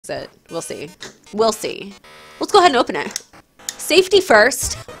it. We'll see. We'll see. Let's go ahead and open it. Safety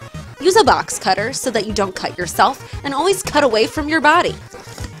first. Use a box cutter so that you don't cut yourself, and always cut away from your body.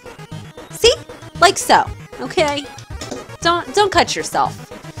 See? Like so. Okay? Don't cut yourself,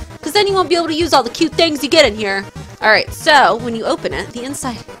 because then you won't be able to use all the cute things you get in here. Alright, so when you open it, the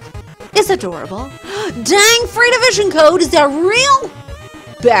inside is adorable. Dang, free division code, is that real?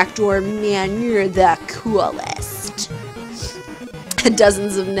 Backdoor man, you're the coolest.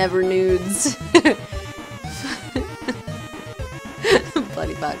 Dozens of never nudes.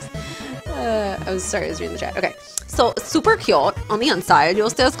 Bloody bugs. I was reading the chat. Okay, so super cute on the inside.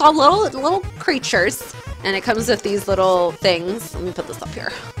 You'll see it's called little creatures, and it comes with these little things. Let me put this up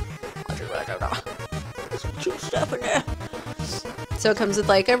here. There's some cute stuff in there. So it comes with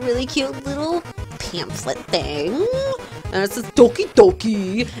like a really cute little pamphlet thing, and it says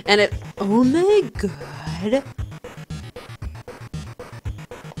DokiDoki, and it. Oh my god.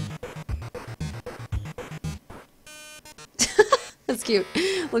 That's cute.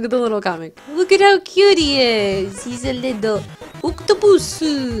 Look at the little comic. Look at how cute he is. He's a little octopus.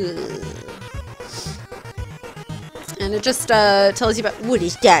 And it just tells you about... What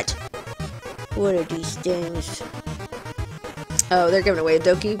is that? What are these things? Oh, they're giving away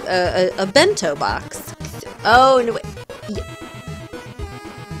a bento box. Oh, no way. Yeah.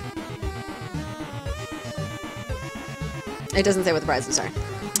 It doesn't say what the prizes are.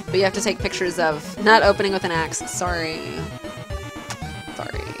 But you have to take pictures of... Not opening with an axe. Sorry.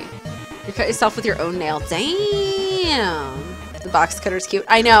 You cut yourself with your own nail. Damn. The box cutter's cute.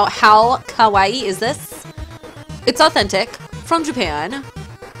 I know. How kawaii is this? It's authentic. From Japan.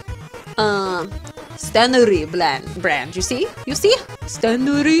 Stanuri brand. You see? You see?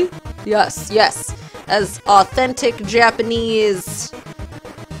 Stanuri? Yes, yes. As authentic Japanese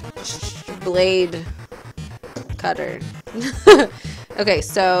blade cutter. Okay,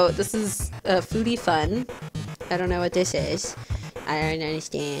 so this is foodie fun. I don't know what this is. I don't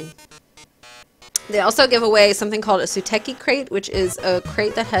understand. They also give away something called a DokiDoki Crate, which is a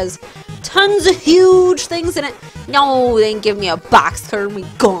crate that has tons of huge things in it. No, they didn't give me a box cutter. Oh my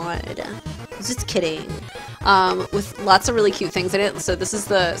god. Just kidding. With lots of really cute things in it. So this is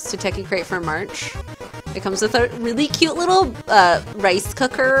the DokiDoki Crate for March. It comes with a really cute little rice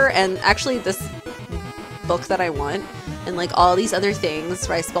cooker, and actually this book that I want, and like all these other things,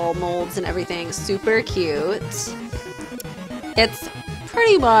 rice ball molds and everything. Super cute. It's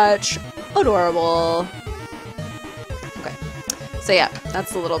pretty much adorable. Okay, so yeah,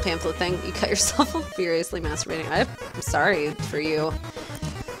 that's the little pamphlet thing. You cut yourself while furiously masturbating. I'm sorry for you.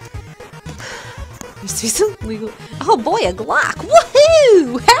 You see some legal... Oh boy, a Glock!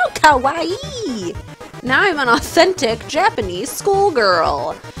 Woohoo! How kawaii! Now I'm an authentic Japanese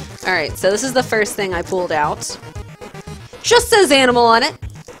schoolgirl. Alright, so this is the first thing I pulled out. Just says animal on it.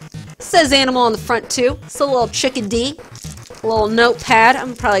 Says animal on the front too. It's a little chickadee. A little notepad.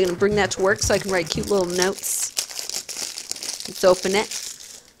 I'm probably going to bring that to work so I can write cute little notes. Let's open it.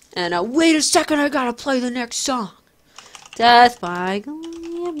 And wait a second, I gotta play the next song. Death by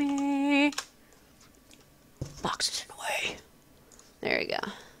Glimmer. Boxes in the way. There we go.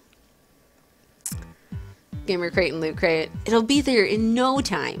 Gamer Crate and Loot Crate. It'll be there in no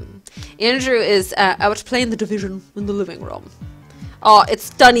time. Andrew is out playing the Division in the living room. Oh, it's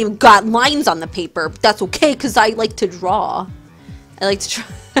done even got lines on the paper, but that's okay because I like to draw. I like to draw.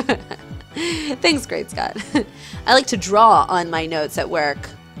 Thanks, Great Scott. I like to draw on my notes at work.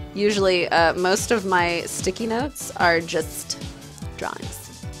 Usually, most of my sticky notes are just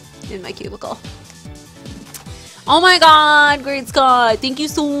drawings in my cubicle. Oh my god, Great Scott, thank you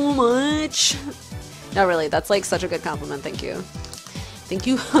so much. No, really, that's like such a good compliment. Thank you. Thank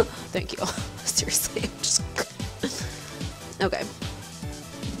you. Thank you. Seriously, just... Okay.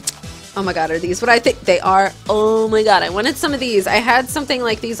 Oh my god, are these what I think they are? Oh my god, I wanted some of these. I had something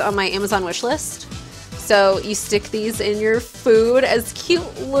like these on my Amazon wish list. So you stick these in your food as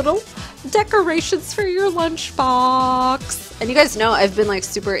cute little decorations for your lunchbox. And you guys know I've been like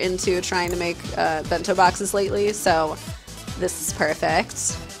super into trying to make bento boxes lately, so this is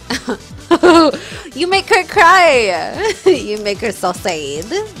perfect. You make her cry! You make her so sad.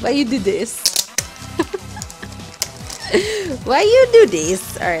 Why you do this? Why you do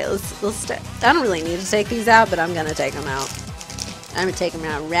this? Alright, let's start. I don't really need to take these out, but I'm gonna take them out. I'm gonna take them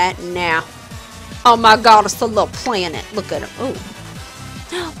out right now. Oh my god, it's a little planet. Look at him. Oh.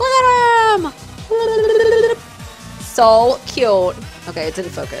 Look at him! So cute. Okay, it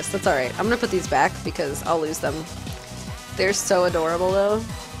didn't focus. That's alright. I'm gonna put these back because I'll lose them. They're so adorable though.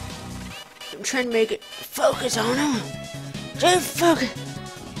 I'm trying to make it focus on them. Just focus.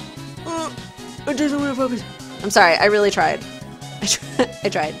 It doesn't want to focus. I'm sorry, I really tried. I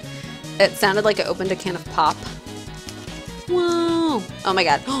tried. It sounded like I opened a can of pop. Whoa. Oh my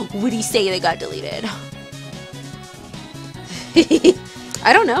god. What do you say they got deleted?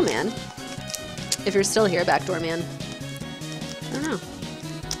 I don't know, man. If you're still here, backdoor man. I don't know.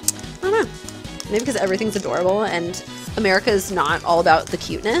 I don't know. Maybe because everything's adorable and America is not all about the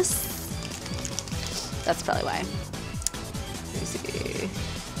cuteness. That's probably why. Let me see.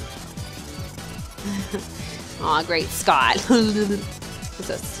 Aw, great Scott. What's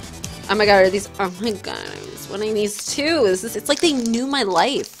this? Oh my god, are these? Oh my god, I was wanting these too. It's like they knew my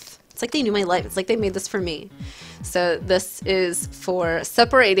life. It's like they knew my life. It's like they made this for me. So this is for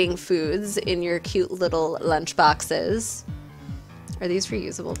separating foods in your cute little lunch boxes. Are these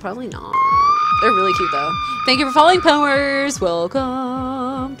reusable? Probably not. They're really cute though. Thank you for following, Powers.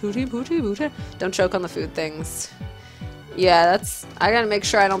 Welcome. Pooty, pooty, pooty. Don't choke on the food things. Yeah, that's. I gotta make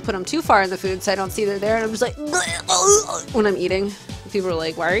sure I don't put them too far in the food so I don't see they're there and I'm just like when I'm eating. People are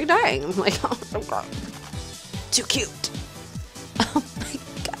like, "Why are you dying?" I'm like, "Oh god, too cute." Oh my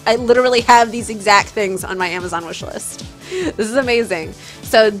god! I literally have these exact things on my Amazon wish list. This is amazing.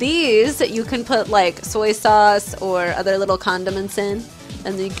 So these you can put like soy sauce or other little condiments in,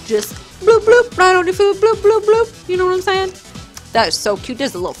 and then you can just bloop bloop right on your food, bloop bloop bloop. You know what I'm saying? That is so cute.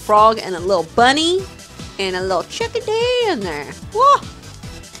 There's a little frog and a little bunny and a little chickadee in there. Whoa!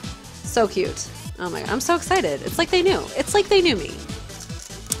 So cute. Oh my god, I'm so excited. It's like they knew. It's like they knew me.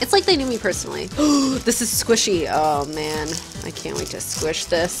 It's like they knew me personally. This is squishy. Oh man, I can't wait to squish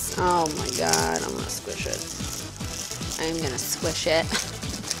this. Oh my god, I'm gonna squish it. I'm gonna squish it.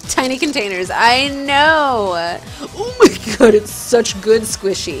 Tiny containers, I know. Oh my god, it's such good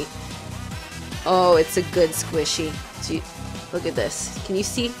squishy. Oh, it's a good squishy. See, look at this. Can you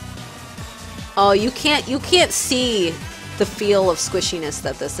see? Oh, you can't see the feel of squishiness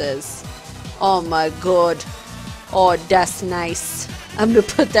that this is. Oh my god. Oh, that's nice. I'm gonna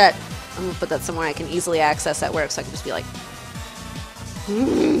put that somewhere I can easily access at work so I can just be like,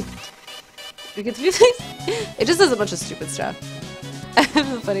 It just does a bunch of stupid stuff.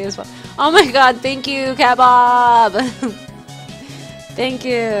 Funny as well. Oh my god, thank you, Cat Bob! Thank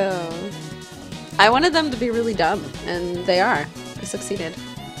you. I wanted them to be really dumb, and they are. They succeeded.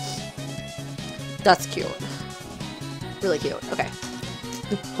 That's cute. Really cute. Okay.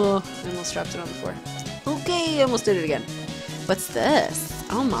 Oh, I almost dropped it on the floor. Okay, I almost did it again. What's this?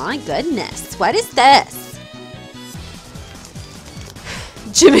 Oh my goodness. What is this?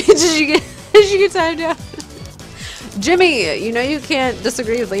 Jimmy, did you get timed out? Jimmy, you know you can't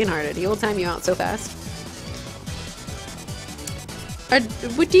disagree with Leonhard. He will time you out so fast.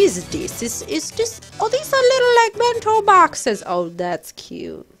 What is this? Is just, oh, these are little like bento boxes. Oh, that's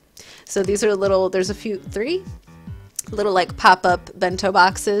cute. So these are little, there's a few, 3 little like pop-up bento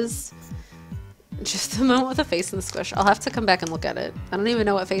boxes. Just the moment with a face in the squish. I'll have to come back and look at it. I don't even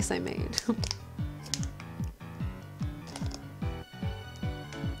know what face I made.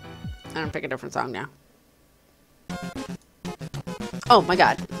 I don't pick a different song now. Oh my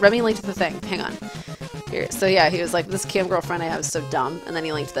god. Remy linked the thing. Hang on. Here. So yeah, he was like, this cam girlfriend I have is so dumb. And then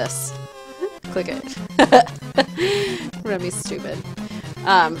he linked this. Click it. Remy's stupid.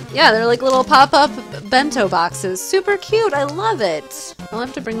 Yeah, they're like little pop-up bento boxes. Super cute. I love it. I'll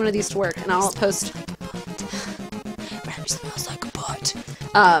have to bring one of these to work and I'll post. Remy smells like a butt.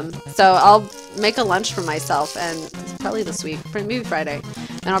 So I'll make a lunch for myself and probably this week, maybe Friday.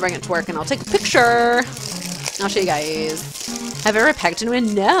 And I'll bring it to work and I'll take a picture. I'll show you guys. Have I ever pegged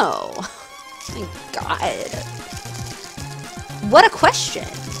anyone? No. Oh my god. What a question.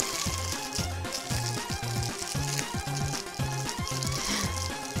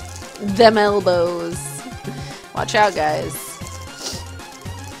 Them elbows. Watch out, guys.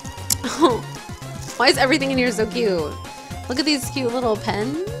 Oh, why is everything in here so cute? Look at these cute little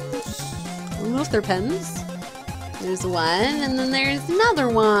pens. I don't know if they're pens. There's one, and then there's another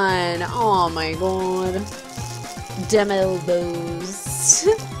one. Oh my god. Them elbows.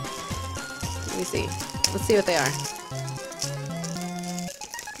 Let me see. Let's see what they are.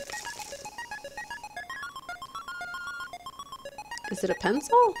 Is it a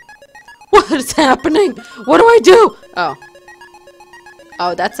pencil? What is happening? What do I do? Oh.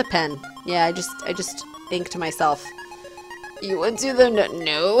 Oh, that's a pen. Yeah, I just inked myself. You want to the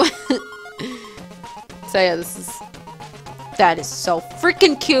no? So yeah, that is so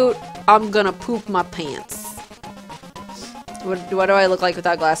freaking cute. I'm gonna poop my pants. What do I look like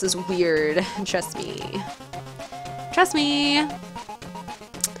without glasses? Weird. Trust me. Trust me.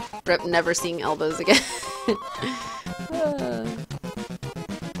 Rip, never seeing elbows again.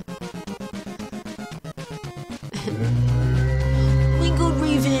 We go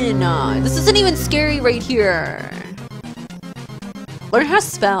Raven. This isn't even scary right here. Learn how to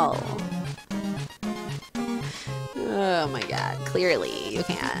spell. Oh my god. Clearly, you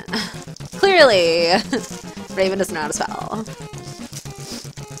can't. Clearly! Raven doesn't know how to spell.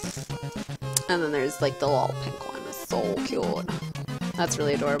 And then there's like the little pink one. It's so cute. That's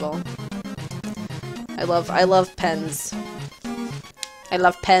really adorable. I love pens. I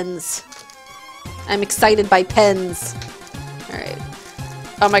love pens. I'm excited by pens. Alright.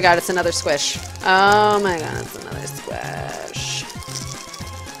 Oh my god, it's another squish. Oh my god, it's another squish.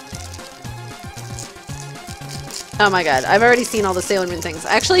 Oh my god, I've already seen all the Sailor Moon things.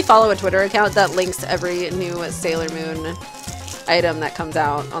 I actually follow a Twitter account that links every new Sailor Moon item that comes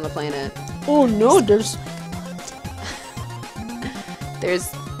out on the planet. Oh no, there's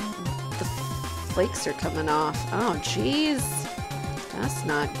the flakes are coming off. Oh jeez. That's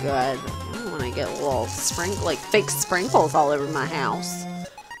not good. I don't want to get little like fake sprinkles all over my house.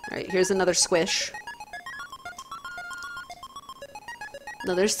 Alright, here's another squish.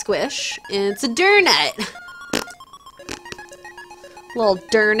 Another squish. And it's a Durnut. Little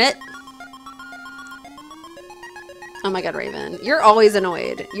Durnut. Oh my god, Raven. You're always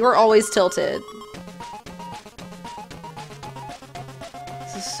annoyed. You're always tilted.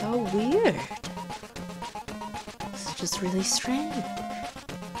 This is so weird. It's just really strange.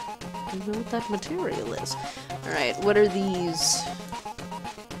 I don't know what that material is. Alright, what are these?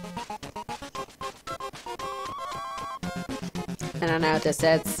 I don't know what this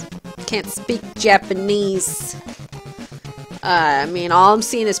is. Can't speak Japanese. I mean, all I'm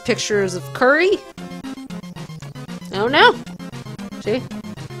seeing is pictures of curry. I don't know. See?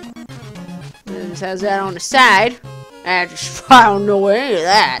 It just has that on the side. I don't know any of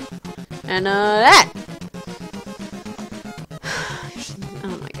that. And, that.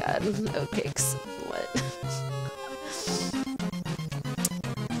 Oh my god. Oatcakes. What?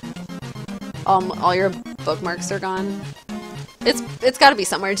 All your bookmarks are gone. It's gotta be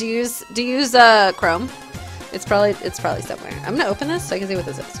somewhere. Do you use Chrome? It's probably somewhere. I'm gonna open this so I can see what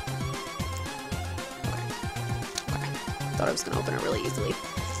this is. Okay. Thought I was gonna open it really easily.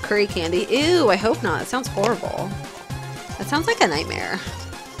 Curry candy. Ew, I hope not. It sounds horrible. That sounds like a nightmare.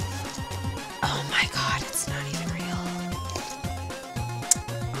 Oh my god, it's not even real.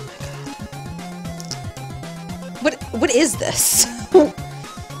 Oh my god. What is this?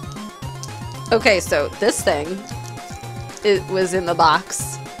 Okay, so this thing, it was in the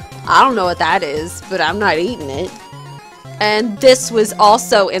box. I don't know what that is, but I'm not eating it. And this was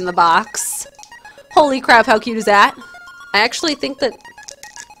also in the box. Holy crap, how cute is that? I actually think that...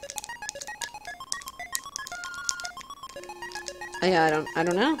 Yeah, I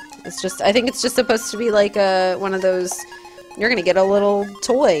don't know. It's just, I think it's just supposed to be like one of those, you're gonna get a little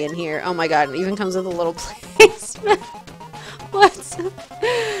toy in here. Oh my god, it even comes with a little placement. What?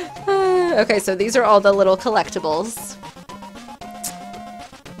 Okay, so these are all the little collectibles.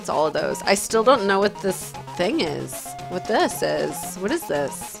 It's all of those. I still don't know what this thing is. What this is. What is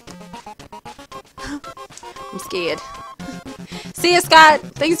this? I'm scared. See ya, Scott!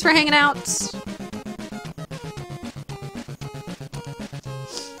 Thanks for hanging out!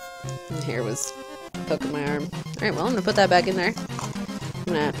 And here was poking my arm. Alright, well, I'm gonna put that back in there. I'm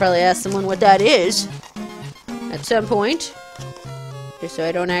gonna probably ask someone what that is at some point. Just so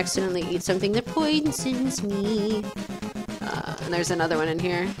I don't accidentally eat something that poisons me. And there's another one in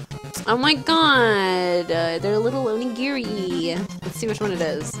here. Oh my god! They're a little onigiri. Let's see which one it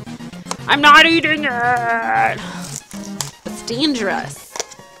is. I'm not eating it! It's dangerous.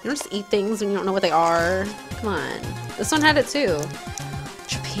 You don't just eat things when you don't know what they are. Come on. This one had it too.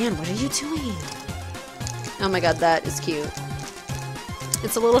 Japan, what are you doing? Oh my god, that is cute.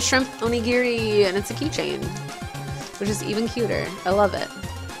 It's a little shrimp onigiri and it's a keychain. Which is even cuter. I love it.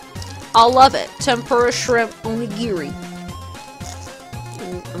 I'll love it. Tempura shrimp onigiri.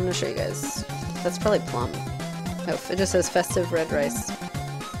 I'm gonna show you guys. That's probably plum. Oh, it just says festive red rice.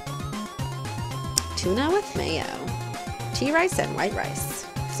 Tuna with mayo. Tea rice and white rice.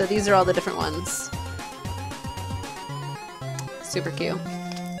 So these are all the different ones. Super cute.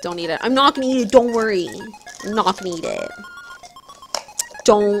 Don't eat it. I'm not gonna eat it, don't worry. I'm not gonna eat it.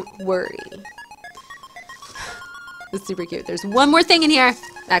 Don't worry. It's super cute. There's one more thing in here.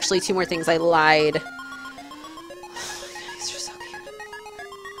 Actually, two more things. I lied. These are so cute.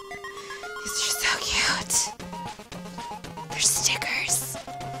 These are so cute. They're stickers.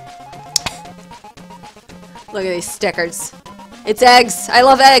 Look at these stickers. It's eggs. I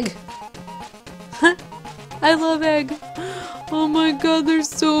love egg. I love egg. Oh my god, they're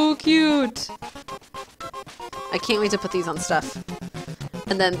so cute. I can't wait to put these on stuff.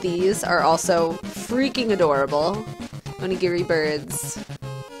 And then these are also freaking adorable. Onigiri birds.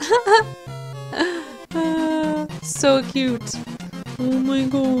 So cute. Oh my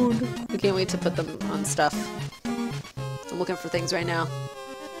god. I can't wait to put them on stuff. I'm looking for things right now.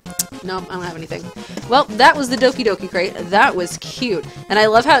 Nope, I don't have anything. Well, that was the DokiDoki Crate. That was cute. And I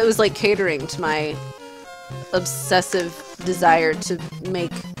love how it was like catering to my obsessive desire to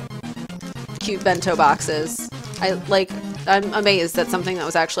make cute bento boxes. I'm amazed that something that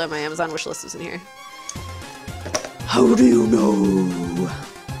was actually on my Amazon wishlist is in here. How do you know?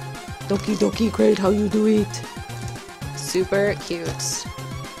 DokiDoki Crate, how you do it? Super cute.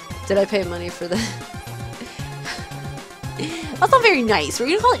 Did I pay money for that? That's not very nice. We're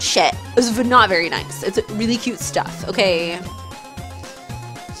gonna call it shit. It's not very nice. It's really cute stuff, okay?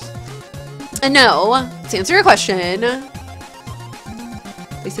 And no, to answer your question,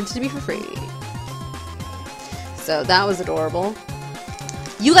 they sent it to me for free. So that was adorable.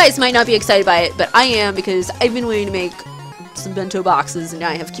 You guys might not be excited by it, but I am because I've been waiting to make some bento boxes and now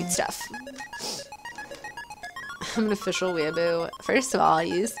I have cute stuff. I'm an official weeaboo. First of all,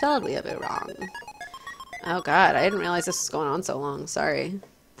 you spelled weeaboo wrong. Oh god, I didn't realize this was going on so long. Sorry.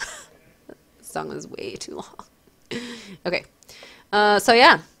 This song was way too long. Okay. So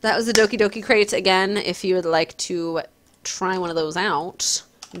yeah, that was the DokiDoki Crate. Again, if you would like to try one of those out,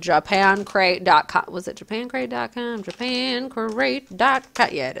 JapanCrate.com. Was it JapanCrate.com? JapanCrate.com.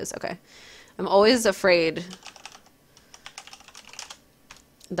 Yeah, it is. Okay. I'm always afraid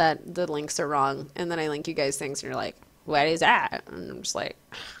that the links are wrong, and then I link you guys things, and you're like, what is that? And I'm just like...